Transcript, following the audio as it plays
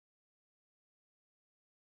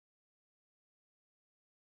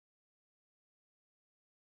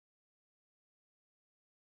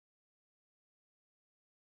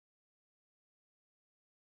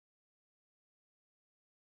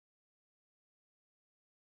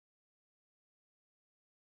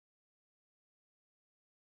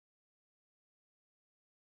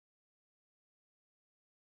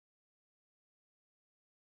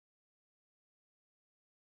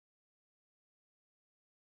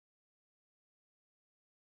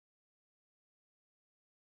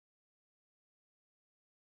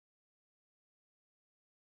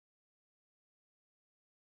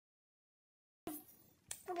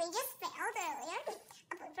we just failed earlier.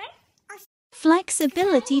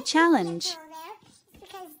 Flexibility challenge.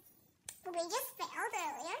 Because we just failed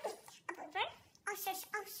earlier. I'll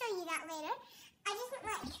show you that later. I just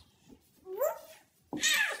went like, whoop.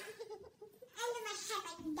 Ah! And then my head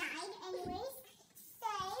like died anyways.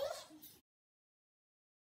 So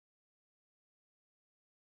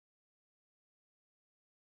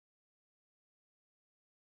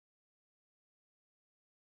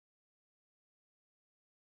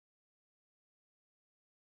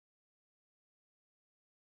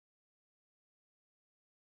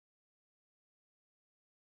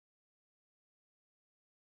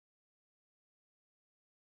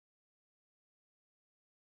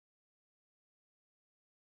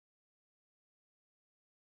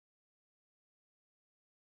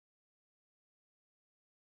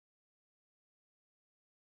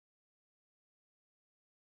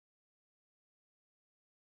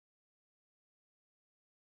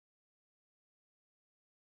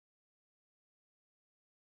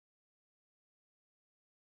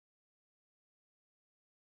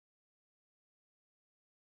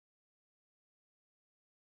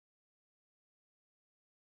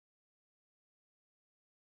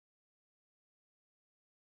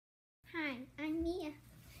Hi, I'm Mia.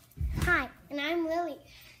 hi, and I'm Lily.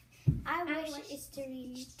 Our wish is to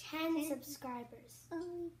reach 10 subscribers.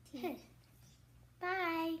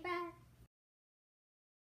 Bye. Bye.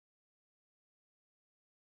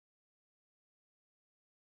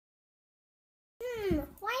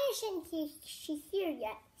 Why isn't she here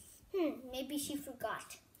yet? Maybe she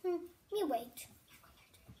forgot. Me wait.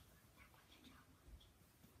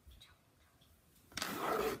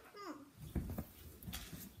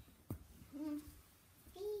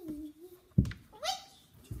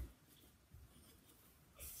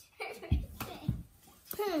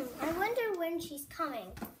 I wonder when she's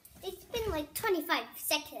coming. It's been like 25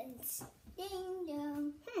 seconds. Ding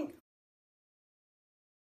dong.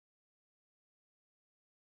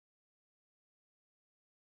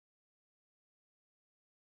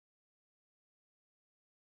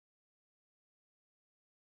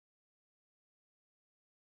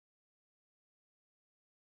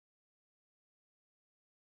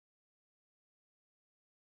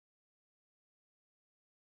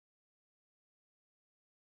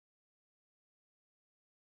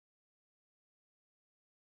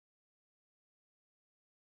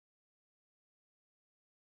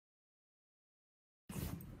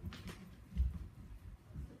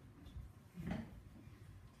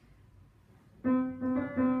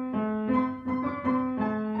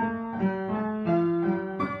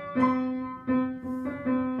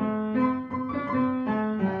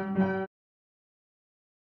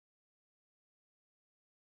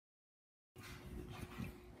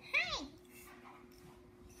 Hi,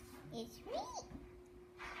 it's me.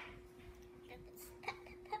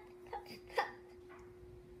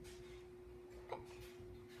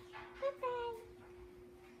 Bye-bye.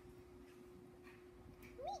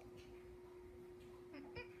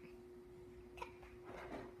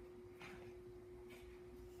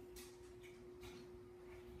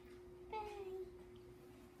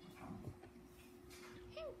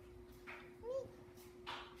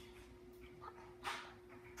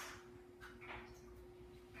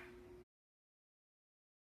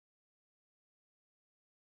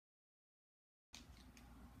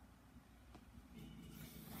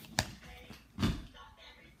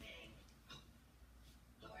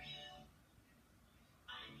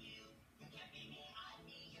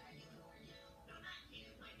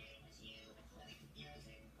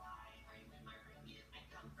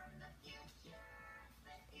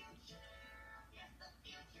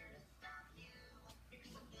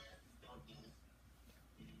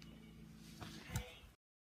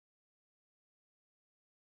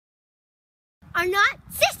 Are not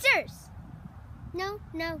sisters. No.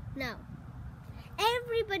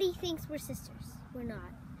 Everybody thinks we're sisters. We're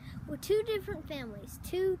not. We're two different families.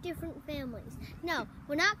 No,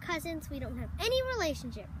 we're not cousins. We don't have any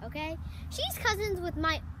relationship, okay? She's cousins with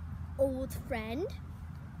my old friend,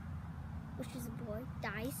 which is a boy,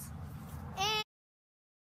 Dice. And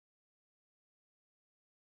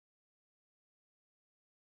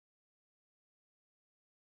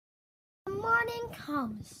the morning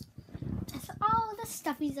comes as all the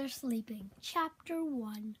stuffies are sleeping. Chapter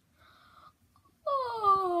 1.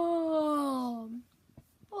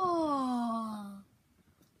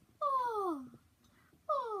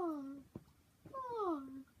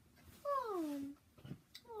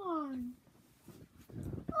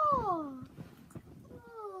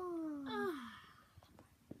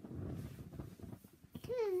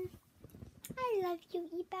 I love you,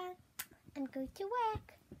 Eba. And go to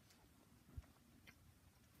work.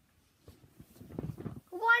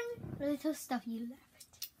 Little stuffy rabbit.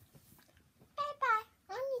 Bye-bye.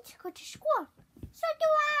 I need to go to school. So do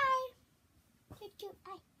I. So do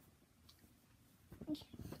I.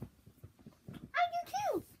 I do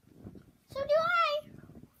too. So do I.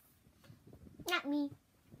 Not me.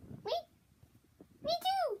 Me? Me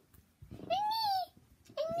too. And me.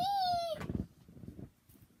 And me.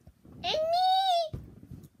 And me.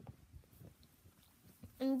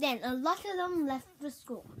 And then a lot of them left the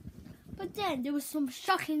school. But then there was some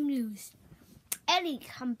shocking news. Ellie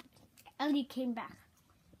came back.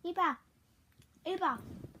 Eva,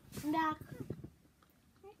 come back.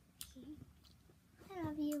 I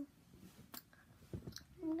love you.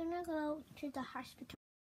 I'm gonna go to the hospital.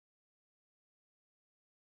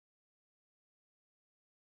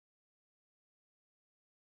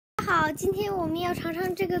 好，今天我们要尝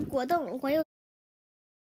尝这个果冻，我有。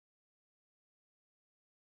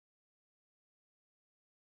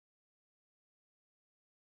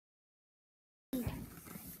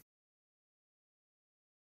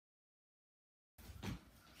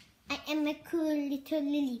I am a cool little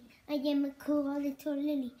lily. I am a cool little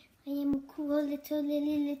lily. I am a cool little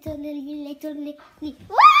lily, little lily, little lily.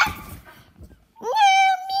 What? No,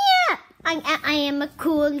 Mia! I am a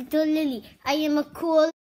cool little lily. I am a cool.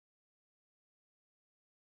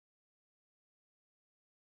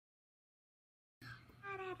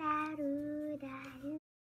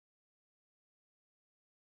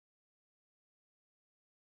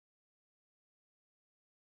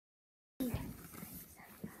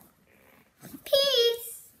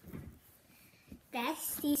 Peace.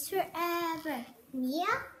 Besties forever. Mia,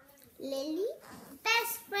 Lily,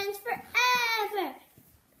 best friends forever.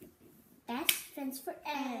 Best friends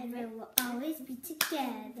forever. We'll always be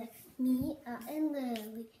together. Mia and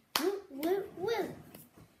Lily. Woo, woo, woo.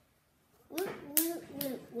 Woo, woo,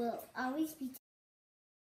 woo. We'll always be together.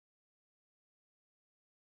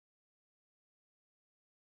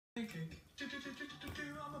 Pancake.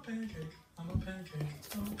 I'm a pancake. I'm a pancake.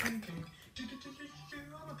 I'm a pancake.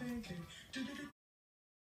 I'm a pancake.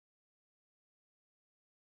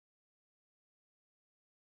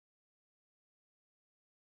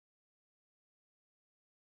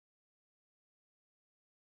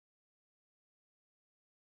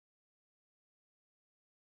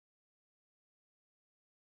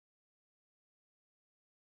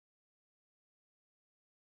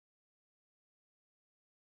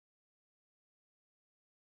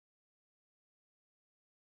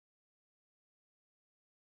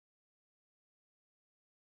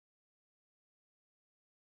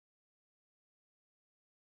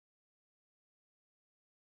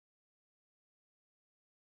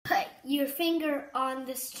 Put your finger on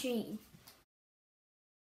the stream.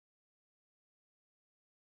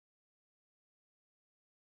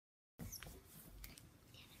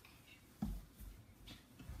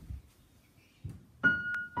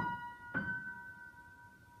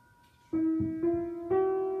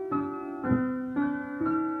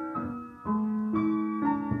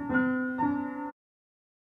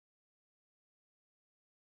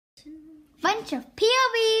 Bunch of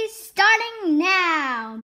POVs starting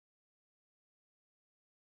now.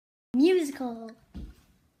 Musical.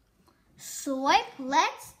 Swipe,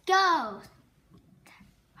 let's go.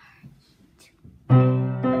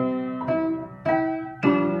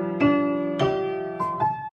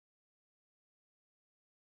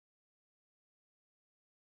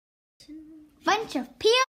 Bunch of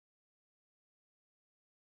POVs.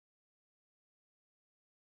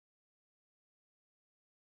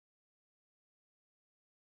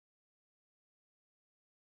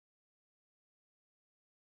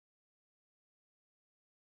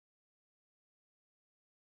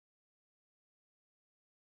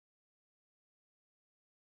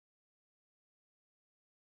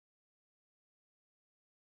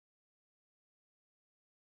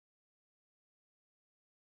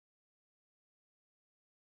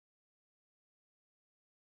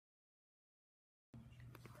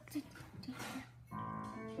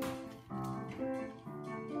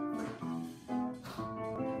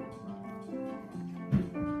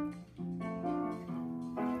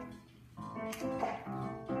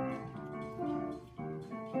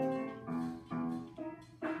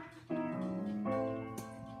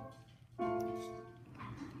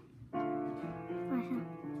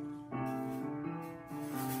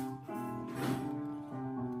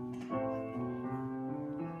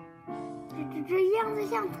这样子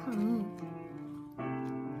像藤。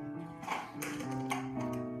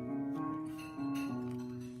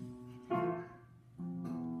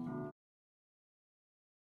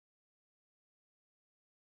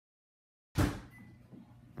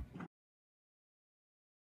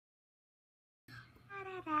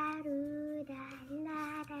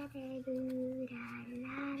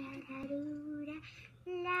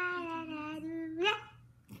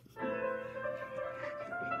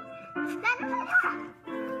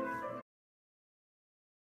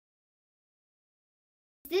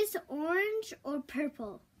Is this orange or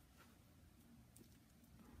purple?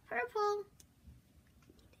 Purple.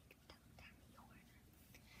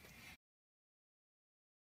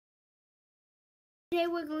 Today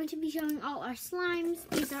we're going to be showing all our slimes.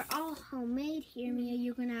 These are all homemade. Here, Mia,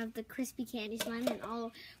 you're going to have the crispy candy slime, and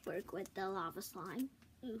I'll work with the lava slime.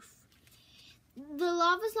 Oof. The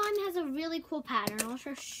lava slime has a really cool pattern. I'll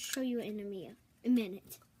show you it in a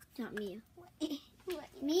minute. Not Mia.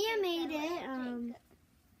 Mia made it.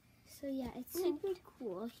 So yeah, it's super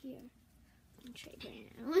cool. Here, I'll try it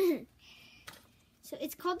right now. So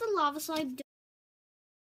it's called the lava slime.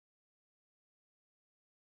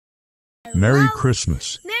 Merry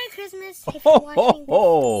Christmas. Merry Christmas. If you're watching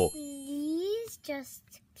this, please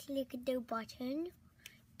just click the button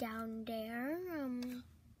down there.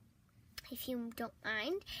 If you don't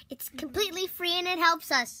mind. It's completely free and it helps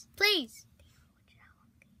us. Please.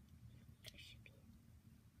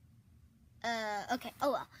 Okay.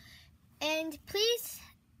 Oh well. And please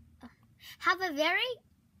have a very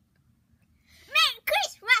Merry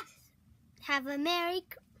Christmas. Have a Merry.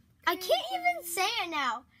 I can't even say it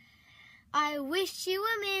now. I wish you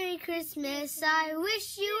a Merry Christmas. I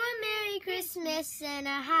wish you a Merry Christmas and a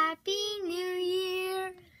Happy New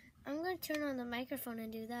Year. I'm going to turn on the microphone and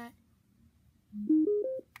do that.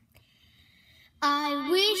 I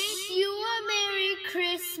wish you a Merry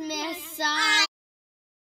Christmas.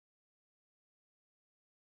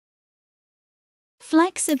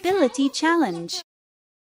 Flexibility challenge.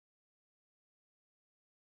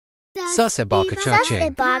 Sus ibaka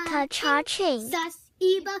cha-ching. Ibaka cha-ching. Sus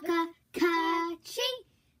ibaka ka-ching.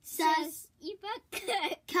 Sus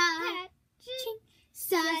ibaka ka-ching.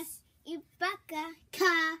 Sus ibaka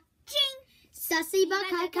ka-ching. Sussy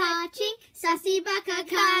baka ka-ching. Sussy baka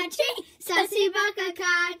ka-ching. Sussy baka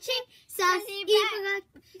ka-ching. Sussy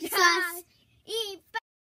baka.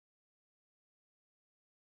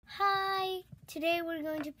 Hi. Today we're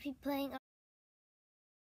going to be playing.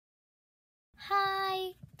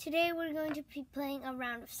 Hi. Today we're going to be playing a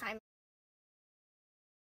round of Simon.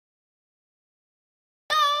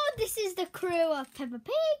 So this is the crew of Peppa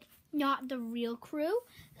Pig, not the real crew.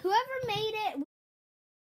 Whoever made it.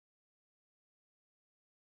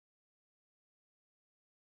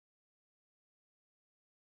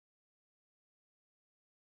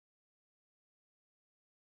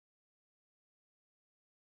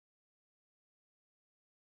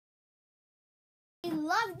 We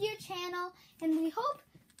loved your channel and we hope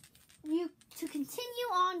you to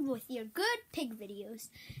continue on with your good pig videos.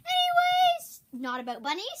 Anyways, not about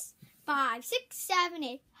bunnies. 5, 6, 7,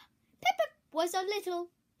 8. Peppa was a little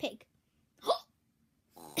pig.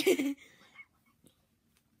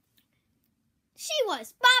 She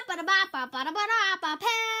was Peppa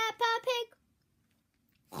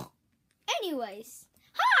Pig. Anyways,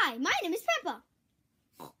 hi, my name is Peppa.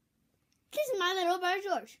 This is my little brother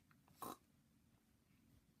George.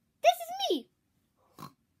 This is me.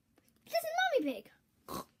 This is Mommy Pig.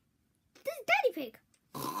 This is Daddy Pig.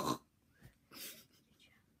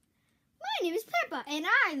 My name is Peppa, and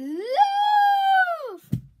I love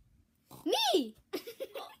me.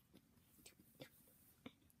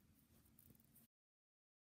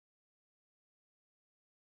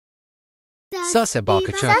 Sus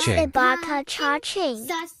ibaka cha-ching. Ibaka cha-ching.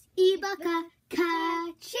 Sus ibaka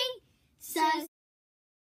ka-ching. Sus.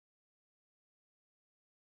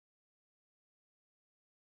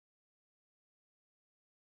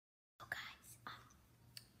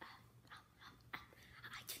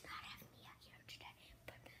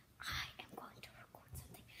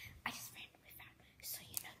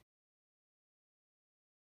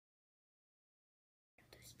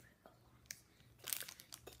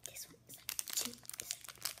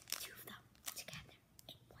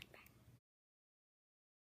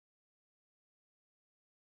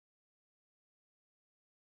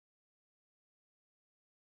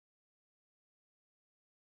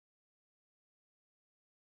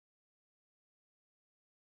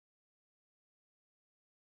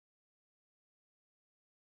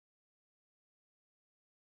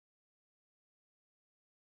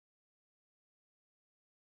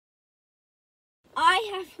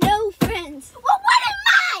 I have no friends. Well, what am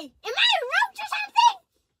I? Am I a roach or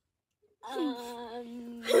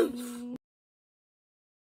something?